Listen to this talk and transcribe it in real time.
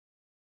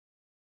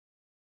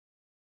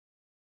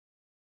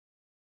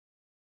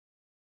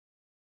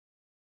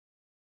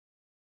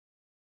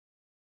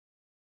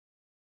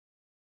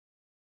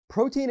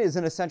Protein is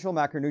an essential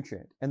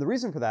macronutrient, and the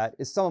reason for that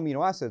is some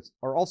amino acids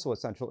are also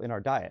essential in our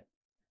diet.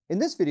 In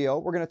this video,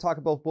 we're going to talk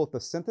about both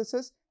the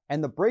synthesis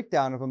and the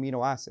breakdown of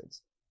amino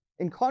acids.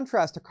 In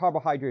contrast to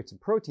carbohydrates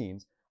and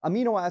proteins,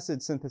 amino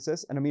acid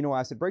synthesis and amino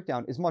acid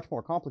breakdown is much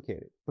more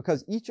complicated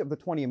because each of the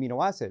 20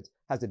 amino acids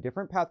has a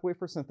different pathway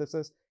for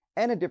synthesis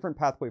and a different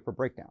pathway for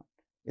breakdown.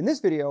 In this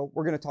video,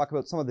 we're going to talk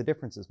about some of the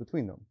differences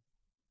between them.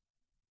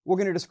 We're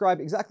going to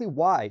describe exactly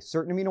why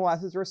certain amino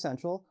acids are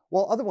essential,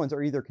 while other ones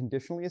are either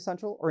conditionally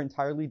essential or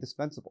entirely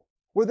dispensable.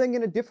 We're then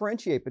going to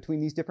differentiate between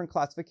these different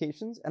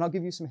classifications, and I'll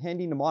give you some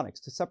handy mnemonics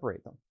to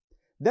separate them.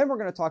 Then we're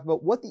going to talk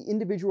about what the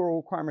individual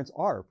requirements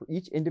are for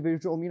each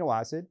individual amino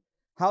acid,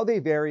 how they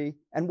vary,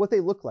 and what they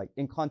look like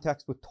in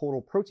context with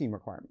total protein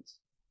requirements.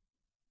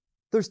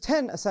 There's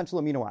 10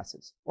 essential amino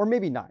acids, or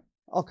maybe 9.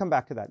 I'll come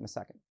back to that in a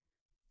second.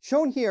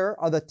 Shown here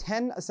are the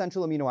 10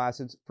 essential amino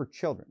acids for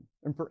children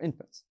and for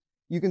infants.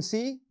 You can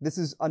see this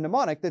is a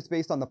mnemonic that's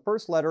based on the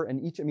first letter in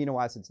each amino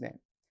acid's name.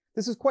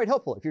 This is quite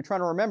helpful if you're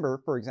trying to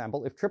remember, for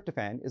example, if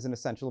tryptophan is an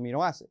essential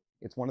amino acid.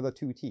 It's one of the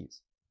 2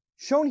 T's.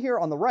 Shown here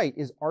on the right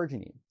is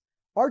arginine.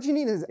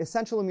 Arginine is an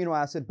essential amino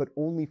acid, but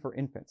only for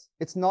infants.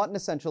 It's not an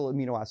essential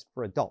amino acid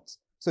for adults.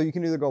 So you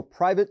can either go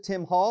Private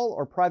Tim Hall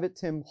or Private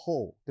Tim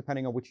Hull,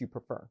 depending on which you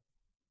prefer.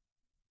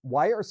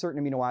 Why are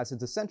certain amino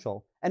acids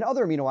essential and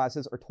other amino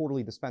acids are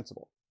totally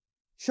dispensable?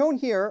 Shown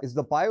here is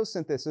the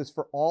biosynthesis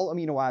for all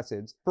amino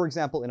acids, for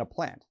example, in a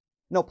plant.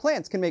 Now,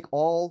 plants can make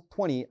all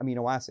 20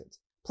 amino acids.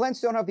 Plants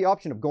don't have the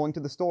option of going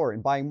to the store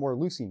and buying more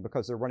leucine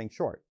because they're running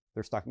short.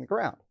 They're stuck in the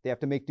ground. They have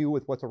to make do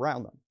with what's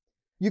around them.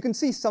 You can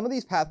see some of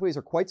these pathways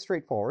are quite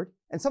straightforward,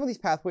 and some of these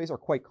pathways are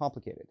quite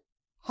complicated.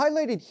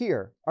 Highlighted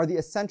here are the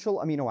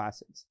essential amino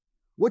acids.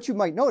 What you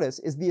might notice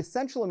is the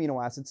essential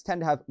amino acids tend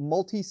to have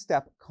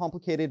multi-step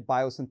complicated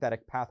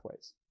biosynthetic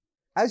pathways.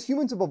 As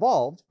humans have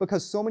evolved,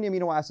 because so many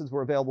amino acids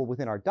were available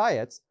within our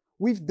diets,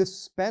 we've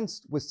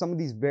dispensed with some of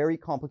these very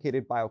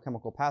complicated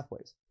biochemical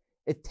pathways.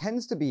 It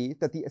tends to be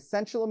that the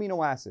essential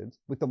amino acids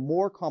with the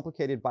more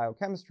complicated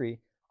biochemistry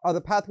are the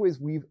pathways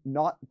we've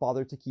not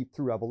bothered to keep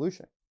through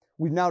evolution.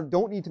 We now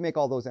don't need to make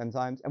all those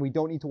enzymes, and we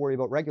don't need to worry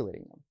about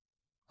regulating them.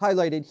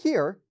 Highlighted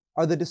here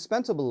are the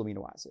dispensable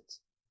amino acids.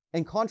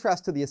 In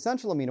contrast to the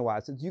essential amino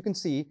acids, you can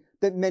see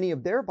that many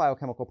of their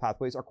biochemical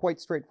pathways are quite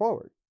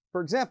straightforward.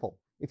 For example,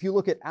 if you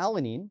look at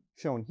alanine,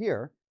 shown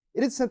here,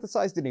 it is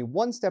synthesized in a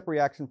one-step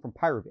reaction from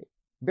pyruvate.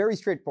 Very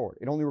straightforward.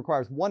 It only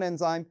requires one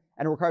enzyme,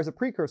 and it requires a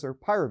precursor,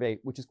 pyruvate,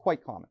 which is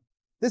quite common.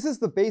 This is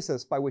the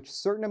basis by which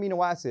certain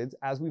amino acids,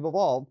 as we've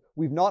evolved,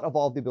 we've not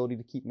evolved the ability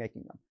to keep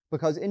making them.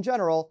 Because in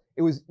general,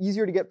 it was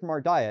easier to get from our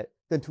diet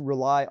than to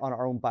rely on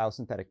our own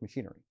biosynthetic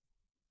machinery.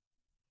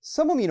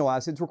 Some amino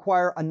acids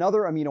require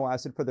another amino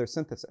acid for their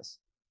synthesis.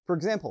 For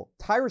example,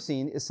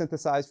 tyrosine is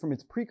synthesized from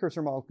its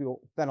precursor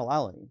molecule,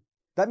 phenylalanine.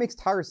 That makes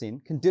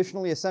tyrosine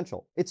conditionally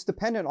essential. It's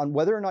dependent on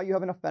whether or not you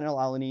have enough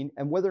phenylalanine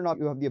and whether or not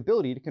you have the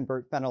ability to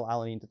convert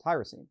phenylalanine to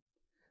tyrosine.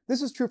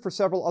 This is true for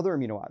several other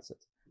amino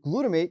acids.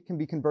 Glutamate can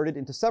be converted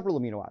into several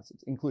amino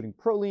acids, including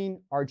proline,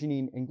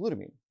 arginine, and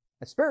glutamine.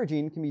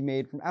 Asparagine can be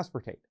made from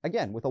aspartate,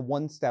 again with a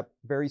one-step,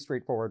 very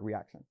straightforward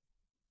reaction.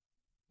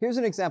 Here's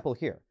an example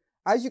here.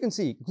 As you can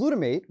see,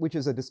 glutamate, which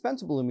is a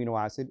dispensable amino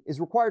acid,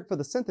 is required for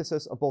the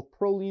synthesis of both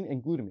proline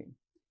and glutamine.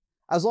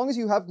 As long as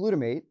you have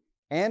glutamate,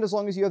 and as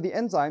long as you have the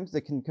enzymes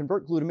that can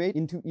convert glutamate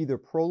into either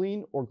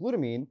proline or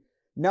glutamine,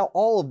 now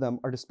all of them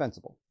are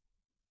dispensable.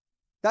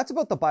 That's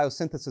about the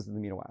biosynthesis of the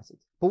amino acids.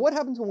 But what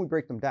happens when we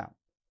break them down?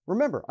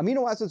 Remember,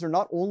 amino acids are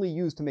not only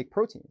used to make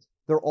proteins,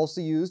 they're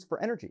also used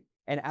for energy.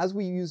 And as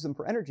we use them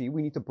for energy,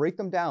 we need to break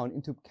them down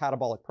into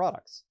catabolic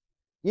products.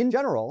 In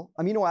general,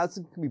 amino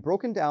acids can be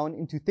broken down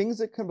into things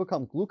that can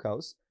become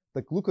glucose,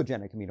 the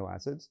glucogenic amino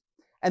acids,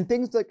 and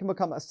things that can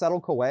become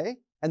acetyl-CoA,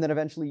 and then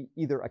eventually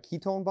either a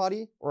ketone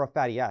body or a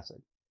fatty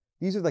acid.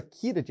 These are the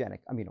ketogenic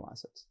amino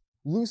acids.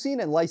 Leucine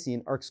and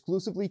lysine are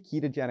exclusively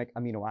ketogenic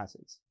amino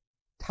acids.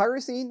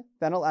 Tyrosine,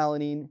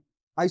 phenylalanine,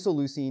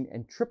 isoleucine,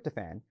 and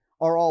tryptophan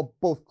are all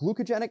both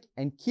glucogenic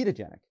and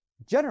ketogenic.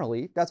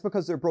 Generally, that's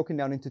because they're broken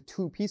down into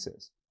 2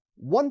 pieces.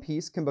 One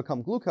piece can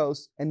become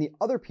glucose, and the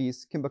other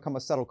piece can become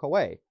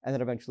acetyl-CoA, and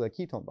then eventually a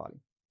ketone body.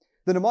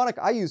 The mnemonic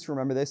I use to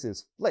remember this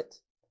is FLIT.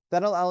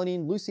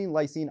 Phenylalanine, leucine,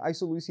 lysine,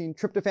 isoleucine,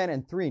 tryptophan,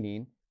 and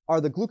threonine are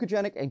the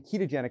glucogenic and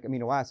ketogenic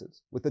amino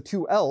acids, with the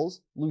 2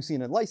 L's,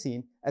 leucine and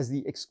lysine, as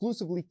the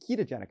exclusively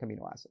ketogenic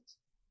amino acids.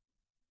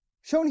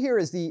 Shown here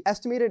is the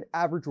estimated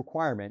average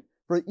requirement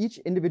for each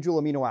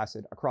individual amino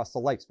acid across the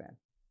lifespan.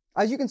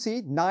 As you can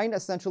see, 9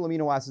 essential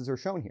amino acids are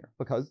shown here,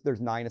 because there's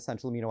 9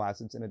 essential amino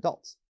acids in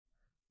adults.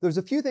 There's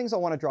a few things I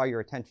want to draw your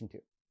attention to.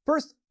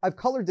 First, I've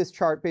colored this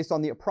chart based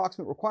on the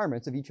approximate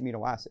requirements of each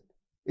amino acid.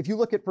 If you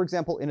look at, for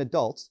example, in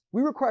adults,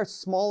 we require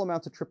small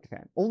amounts of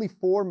tryptophan, only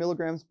 4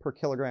 milligrams per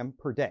kilogram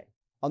per day.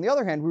 On the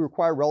other hand, we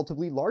require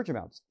relatively large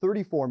amounts,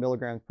 34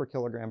 milligrams per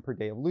kilogram per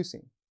day of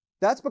leucine.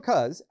 That's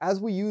because, as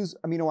we use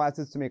amino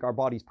acids to make our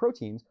body's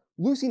proteins,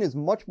 leucine is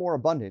much more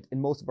abundant in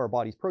most of our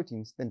body's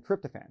proteins than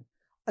tryptophan.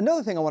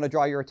 Another thing I want to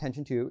draw your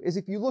attention to is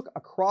if you look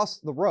across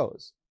the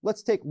rows,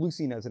 let's take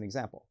leucine as an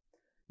example.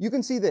 you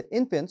can see that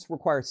infants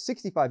require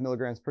 65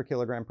 milligrams per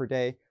kilogram per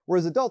day,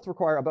 whereas adults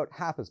require about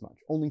half as much,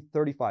 only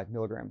 35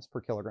 milligrams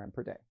per kilogram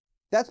per day.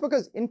 That's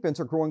because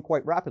infants are growing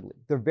quite rapidly.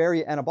 They're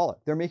very anabolic.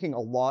 They're making a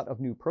lot of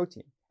new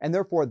protein, and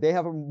therefore they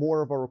have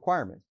more of a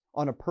requirement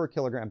on a per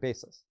kilogram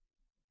basis.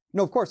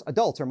 Now, of course,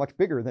 adults are much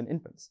bigger than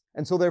infants,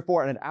 and so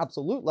therefore at an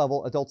absolute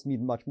level, adults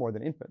need much more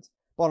than infants.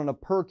 But on a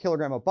per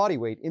kilogram of body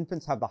weight,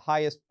 infants have the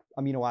highest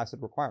amino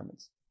acid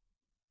requirements.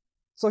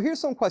 So here's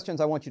some questions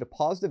I want you to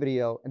pause the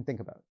video and think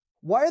about.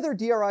 Why are there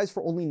DRIs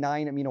for only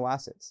 9 amino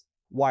acids?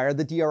 Why are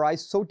the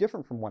DRIs so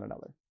different from one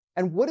another?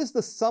 And what is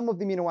the sum of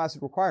the amino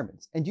acid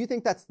requirements? And do you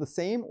think that's the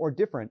same or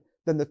different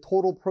than the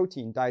total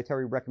protein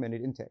dietary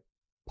recommended intake?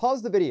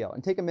 Pause the video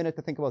and take a minute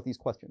to think about these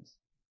questions.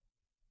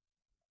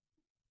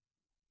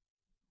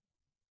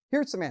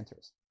 Here's some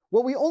answers.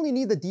 Well, we only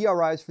need the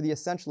DRIs for the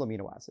essential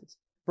amino acids.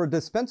 For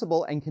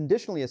dispensable and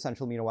conditionally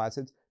essential amino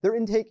acids, their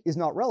intake is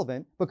not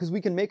relevant because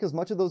we can make as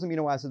much of those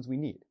amino acids we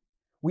need.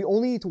 We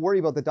only need to worry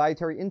about the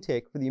dietary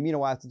intake for the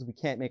amino acids we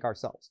can't make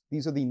ourselves.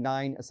 These are the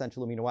 9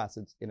 essential amino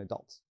acids in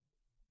adults.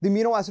 The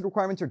amino acid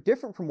requirements are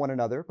different from one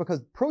another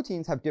because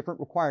proteins have different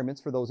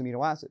requirements for those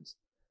amino acids.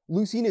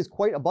 Leucine is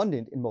quite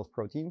abundant in most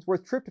proteins,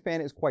 whereas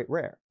tryptophan is quite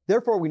rare.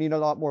 Therefore, we need a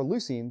lot more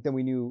leucine than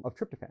we knew of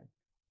tryptophan.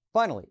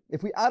 Finally,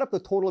 if we add up the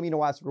total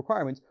amino acid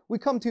requirements, we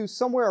come to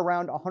somewhere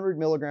around 100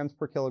 milligrams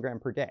per kilogram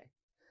per day.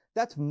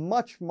 That's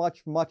much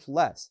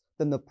less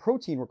than the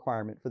protein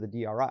requirement for the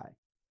DRI.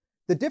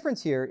 The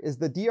difference here is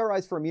the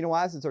DRIs for amino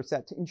acids are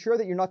set to ensure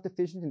that you're not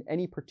deficient in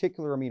any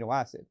particular amino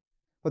acid.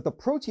 But the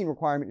protein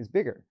requirement is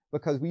bigger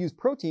because we use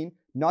protein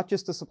not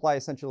just to supply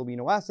essential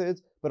amino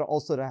acids, but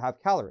also to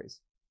have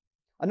calories.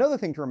 Another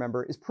thing to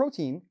remember is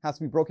protein has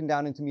to be broken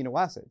down into amino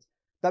acids.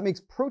 That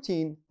makes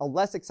protein a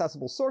less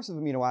accessible source of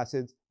amino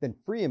acids than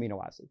free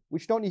amino acids,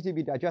 which don't need to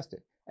be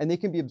digested, and they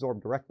can be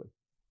absorbed directly.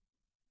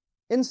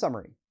 In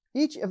summary,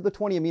 each of the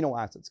 20 amino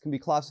acids can be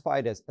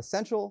classified as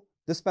essential,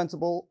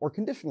 dispensable, or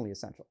conditionally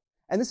essential.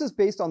 And this is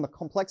based on the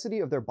complexity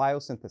of their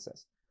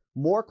biosynthesis.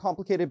 More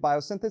complicated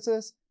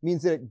biosynthesis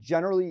means that it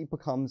generally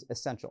becomes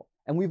essential,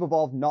 and we've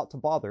evolved not to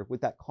bother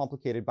with that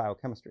complicated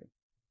biochemistry.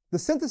 The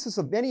synthesis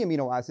of many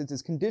amino acids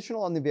is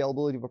conditional on the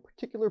availability of a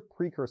particular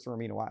precursor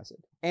amino acid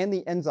and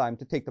the enzyme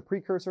to take the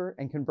precursor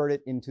and convert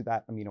it into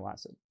that amino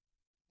acid.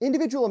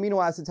 Individual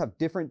amino acids have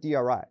different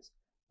DRIs.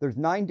 There's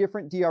 9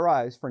 different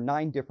DRIs for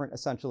 9 different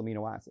essential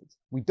amino acids.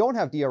 We don't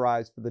have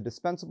DRIs for the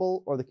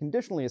dispensable or the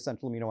conditionally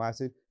essential amino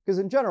acid because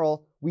in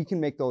general, we can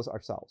make those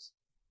ourselves.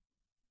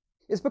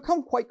 It's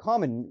become quite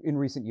common in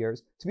recent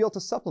years to be able to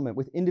supplement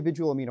with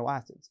individual amino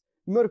acids.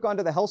 You might have gone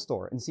to the health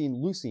store and seen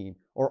leucine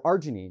or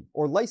arginine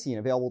or lysine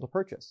available to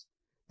purchase.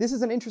 This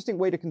is an interesting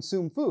way to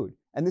consume food,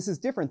 and this is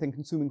different than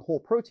consuming whole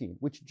protein,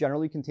 which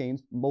generally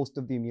contains most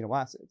of the amino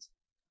acids.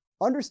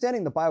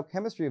 Understanding the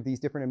biochemistry of these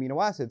different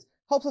amino acids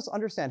helps us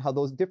understand how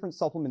those different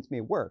supplements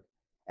may work,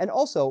 and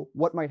also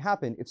what might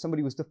happen if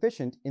somebody was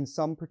deficient in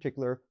some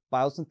particular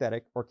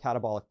biosynthetic or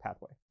catabolic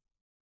pathway.